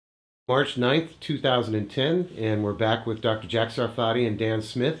March 9th, 2010, and we're back with Dr. Jack Sarfatti and Dan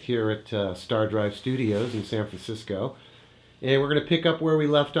Smith here at Star Drive Studios in San Francisco. And we're going to pick up where we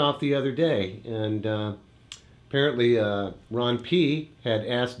left off the other day. And apparently Ron P. had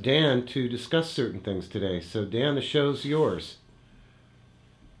asked Dan to discuss certain things today. So Dan, the show's yours.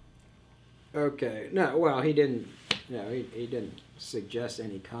 Okay. No, well, he didn't. No, he didn't suggest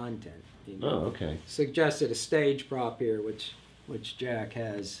any content. Okay. Suggested a stage prop here, which Jack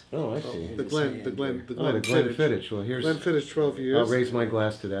has. Oh, I see. The Glenn Fittich. Well, here's Glenn Fittich, 12 years. I'll raise my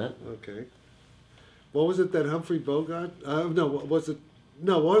glass to that. Okay. What was it that Humphrey Bogart? No, what was it?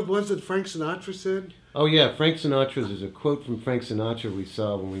 No, what was it Frank Sinatra said? Oh yeah, Frank Sinatra's. There's a quote from Frank Sinatra we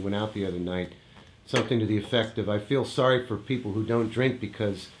saw when we went out the other night. Something to the effect of, "I feel sorry for people who don't drink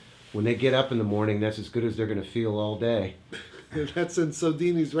because when they get up in the morning, that's as good as they're going to feel all day." That's in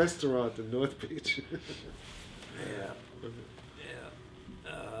Sodini's restaurant in North Beach. Yeah.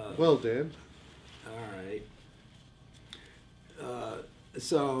 Well, Dan. All right.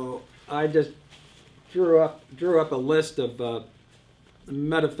 So I just drew up a list of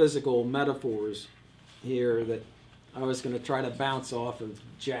metaphysical metaphors here that I was going to try to bounce off of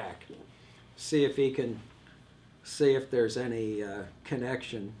Jack, see if there's any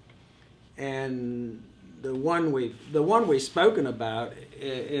connection. And the one we've spoken about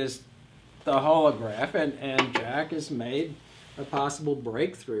is the holograph, and Jack has made a possible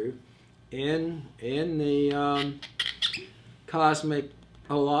breakthrough in the cosmic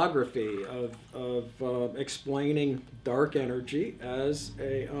holography of explaining dark energy as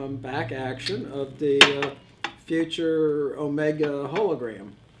a back action of the future Omega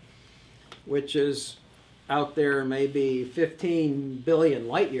hologram, which is out there maybe 15 billion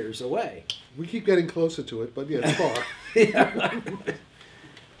light years away. We keep getting closer to it, but yeah, it's far. Yeah.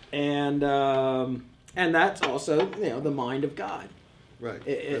 And that's also, the mind of God. Right.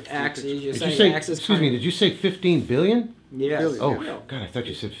 It acts. Excuse me. Did you say 15 billion? Yes. Billion. Oh God, I thought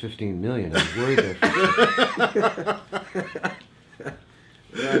you said 15 million. I was worried there.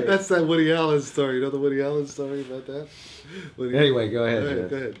 Right. That's that Woody Allen story. You know the Woody Allen story about that? Anyway, go ahead.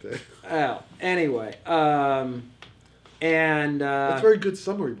 Go ahead, Dan. Oh, anyway, That's a very good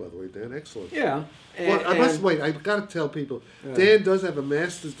summary, by the way, Dan. Excellent. yeah. Well, I must wait. I've got to tell people. Dan does have a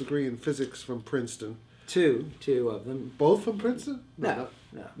master's degree in physics from Princeton. Two of them. Both from Princeton? No.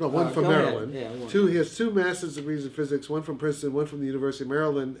 One from Go ahead. Maryland. Yeah, one. He has two master's degrees in physics, one from Princeton, one from the University of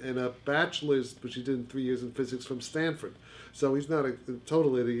Maryland, and a bachelor's, which he did in 3 years in physics from Stanford. So he's not a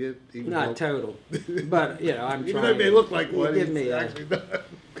total idiot. Not total, but I'm even trying. though he may look like one, Give he's me actually not.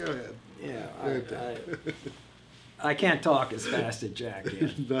 Go ahead. Yeah, I can't talk as fast as Jack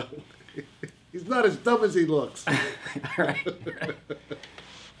can. No. He's not as dumb as he looks. Right. Okay.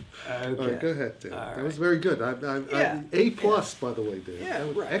 All right, go ahead, Dan. All That was right. very good. I'm Yeah. A plus, by the way, Dan. Yeah, That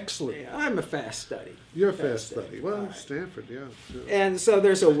was right. excellent. Yeah, I'm a fast study. You're a fast study. All Well, right. Stanford, yeah. And so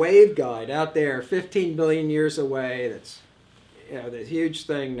there's a waveguide out there 15 billion years away that's the huge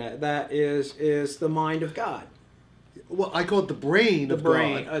thing that is the mind of God. Well, I call it the brain The of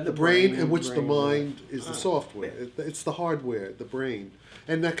brain, God. the the brain brain, in which the brain, mind is the software. yeah. It's the hardware, the brain.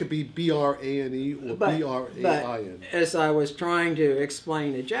 And that could be B-R-A-N-E or But B-R-A-I-N. as I was trying to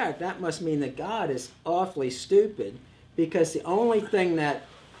explain to Jack, that must mean that God is awfully stupid, because the only thing that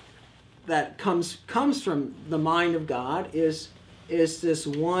comes from the mind of God is this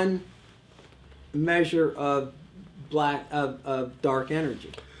one measure of dark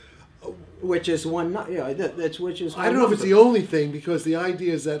energy, which is one. That's which is. I don't know if it's the only thing, because the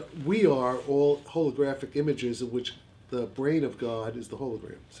idea is that we are all holographic images of which the brain of God is the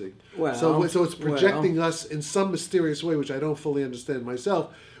hologram. See, Well, so it's projecting us in some mysterious way, which I don't fully understand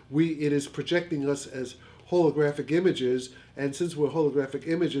myself. It is projecting us as holographic images, and since we're holographic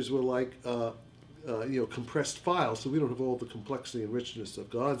images, we're like compressed files. So we don't have all the complexity and richness of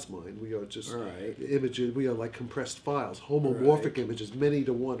God's mind. We are just Right. images. We are like compressed files, homomorphic Right. images, many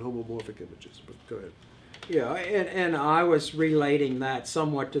to one homomorphic images. But go ahead. Yeah, and I was relating that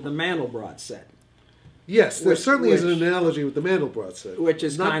somewhat to the Mandelbrot set, Yes, there certainly is an which- analogy with the Mandelbrot set. which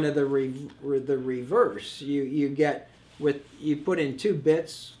is Not- kind of the reverse. You get you put in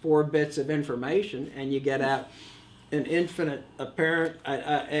 4 bits of information, and you get out an infinite apparent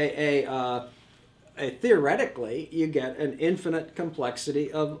theoretically you get an infinite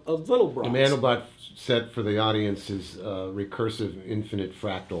complexity of little The brots. Mandelbrot set for the audience is recursive infinite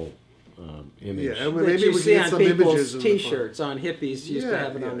fractal image. Yeah, and that maybe you we can see get on some people's images in the front. T-shirts. On hippies used to Yeah,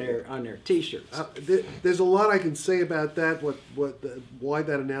 have it on yeah. their T-shirts. There's a lot I can say about that. Why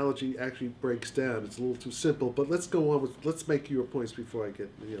that analogy actually breaks down. It's a little too simple. But let's go on with. Let's make your points before I get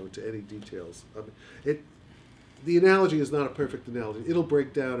into any details. the analogy is not a perfect analogy. It'll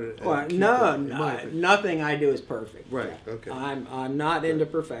break down. Well, nothing I do is perfect. Right. Okay. I'm not into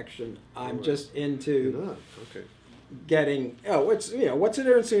perfection. I'm just into You're not. Okay. getting. Oh, what's the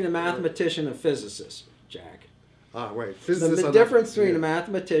difference between a mathematician and a physicist, Jack? Right. The difference between a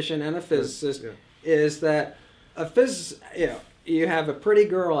mathematician and a physicist is that a physicist, you have a pretty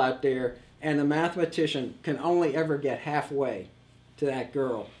girl out there, and the mathematician can only ever get halfway to that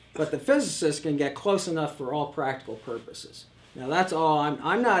girl. But the physicist can get close enough for all practical purposes. Now that's all.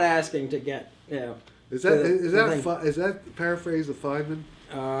 I'm not asking to get. Is that paraphrase of Feynman?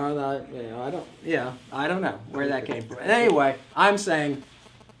 I don't. Yeah, I don't know where that came from. Anyway, I'm saying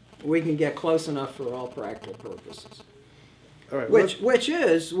we can get close enough for all practical purposes. All right.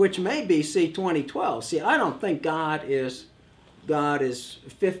 Which may be 2012. See, I don't think God is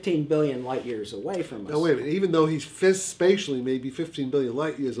 15 billion light years away from us. Now wait a minute. Even though he's spatially maybe 15 billion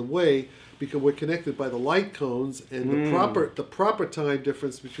light years away, because we're connected by the light cones, and the proper time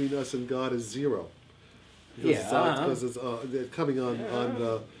difference between us and God is 0. Because it's coming that's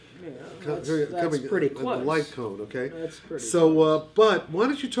pretty close. on the light cone. Okay. That's pretty. So, but why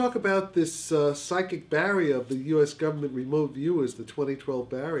don't you talk about this psychic barrier of the U.S. government remote viewers, the 2012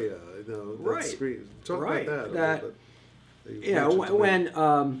 barrier? Right. Screen. Talk Right. about that. That.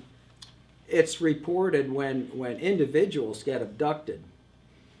 When it's reported when individuals get abducted,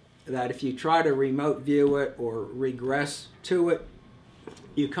 that if you try to remote view it or regress to it,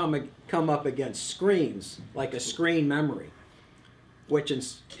 you come up against screens, like a screen memory,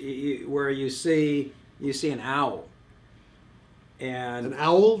 where you see an owl. And an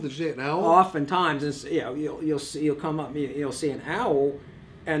owl? Did you say an owl? Oftentimes, you'll see an owl,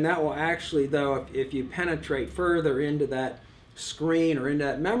 and that will actually, though, if you penetrate further into that screen or into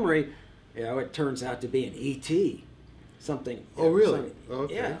that memory, it turns out to be an ET, something. Oh, really?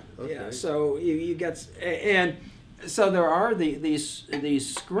 Okay. Yeah. Okay. Yeah. So you get, and so there are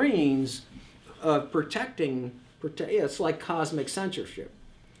these screens of protecting. It's like cosmic censorship.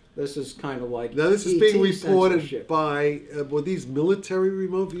 This is kind of like now. This is ET being reported censorship. by were these military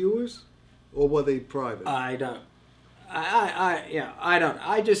remote viewers, or were they private? I don't. I don't.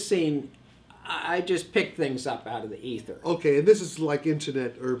 I just pick things up out of the ether. Okay, and this is like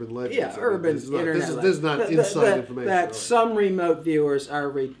internet urban legends. Yeah, urban internet. This is not inside information. That right. some remote viewers are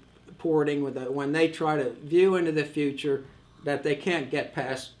reporting when they try to view into the future that they can't get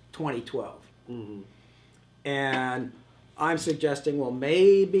past 2012. Mm-hmm. And I'm suggesting, well,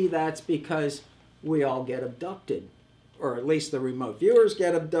 maybe that's because we all get abducted. Or at least the remote viewers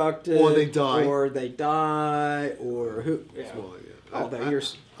get abducted. Or they die. Or who. Yeah. Well,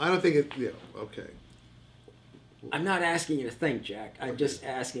 I don't think it. Yeah, okay. I'm not asking you to think, Jack. I'm just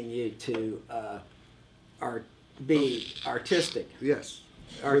asking you to be artistic. Yes.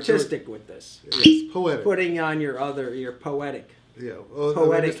 Artistic with this. Yes, poetic. Putting on your poetic. Yeah.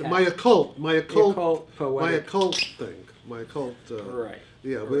 Poetic. My occult Poetic. thing. My occult. Right.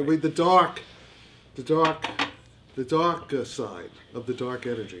 Yeah. Right. With the dark side of the dark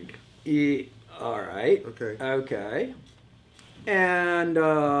energy. All right. Okay. Okay. And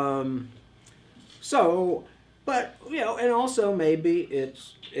but and also maybe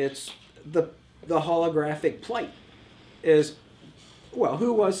it's the holographic plate is. Well,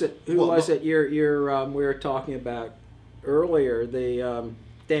 who was it? Who was it? We were talking about earlier. The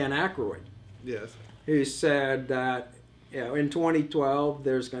Dan Aykroyd. Yes. Who said that in 2012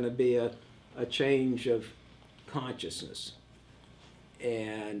 there's going to be a change of consciousness,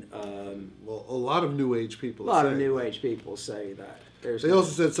 and a lot of New Age people. Say that. They also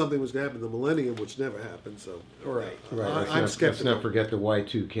said something was going to happen in the millennium, which never happened. So right. I'm skeptical. Let's not forget the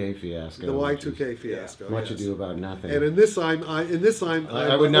Y2K fiasco. The Y2K fiasco. Much ado about nothing. And in this, I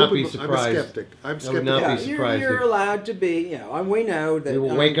would not be surprised. I'm a skeptic. I would not be surprised. You're allowed to be. And we know that we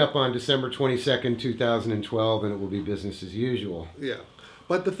will wake up on December 22nd, 2012, and it will be business as usual. Yeah.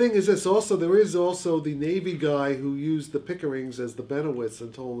 But the thing is this also, there is also the Navy guy who used the Pickerings as the Benowitz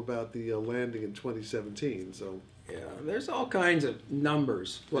and told about the landing in 2017. So yeah, there's all kinds of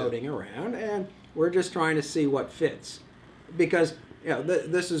numbers floating around, and we're just trying to see what fits. Because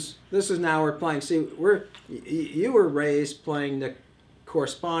this is now we're playing. See, you were raised playing the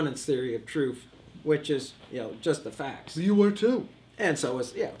correspondence theory of truth, which is just the facts. You were too. And so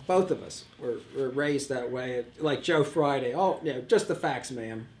was both of us were raised that way, like Joe Friday. Oh, just the facts,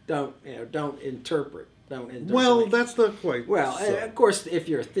 ma'am. Don't interpret. Don't interpret. Well, that's not quite. Well, so. Of course, if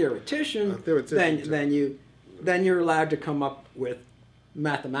you're a theoretician, then you're allowed to come up with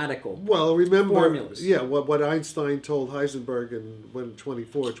mathematical. Well, remember, formulas. yeah, what Einstein told Heisenberg in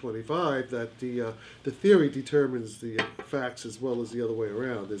 24, 25, that the theory determines the facts as well as the other way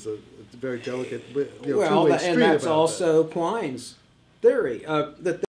around. There's a very delicate, Well, two-way and street that's about also Quine's theory. The